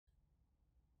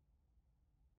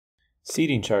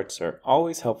Seating charts are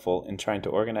always helpful in trying to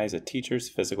organize a teacher's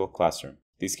physical classroom.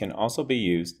 These can also be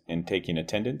used in taking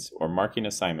attendance or marking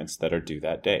assignments that are due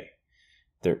that day.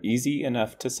 They're easy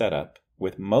enough to set up,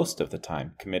 with most of the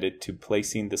time committed to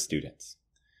placing the students.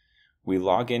 We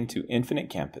log into Infinite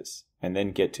Campus and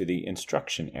then get to the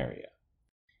instruction area.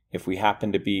 If we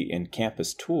happen to be in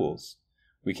Campus Tools,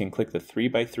 we can click the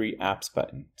 3x3 Apps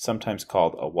button, sometimes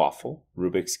called a waffle,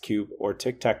 Rubik's Cube, or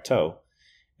tic-tac-toe,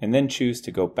 and then choose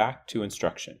to go back to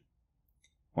instruction.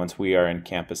 Once we are in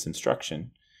Campus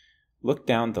Instruction, look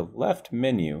down the left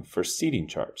menu for seating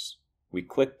charts. We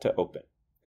click to open.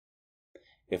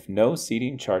 If no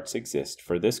seating charts exist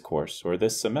for this course or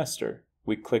this semester,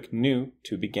 we click New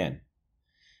to begin.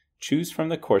 Choose from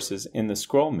the courses in the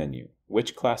scroll menu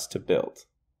which class to build.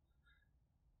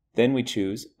 Then we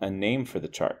choose a name for the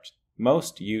chart.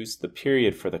 Most use the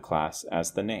period for the class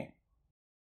as the name.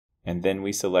 And then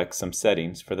we select some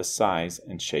settings for the size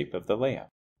and shape of the layout.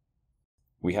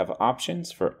 We have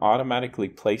options for automatically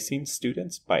placing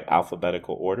students by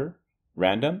alphabetical order,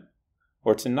 random,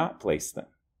 or to not place them.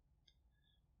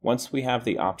 Once we have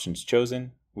the options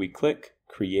chosen, we click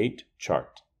Create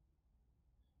Chart.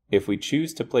 If we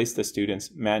choose to place the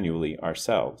students manually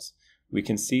ourselves, we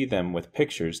can see them with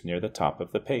pictures near the top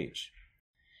of the page.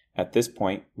 At this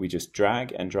point, we just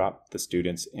drag and drop the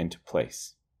students into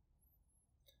place.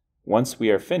 Once we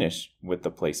are finished with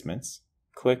the placements,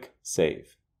 click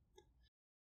Save.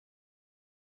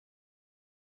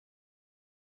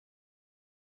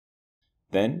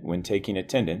 Then, when taking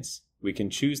attendance, we can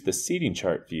choose the seating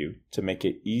chart view to make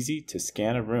it easy to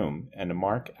scan a room and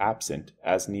mark absent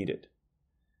as needed.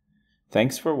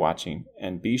 Thanks for watching,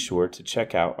 and be sure to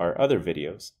check out our other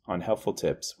videos on helpful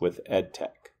tips with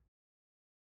EdTech.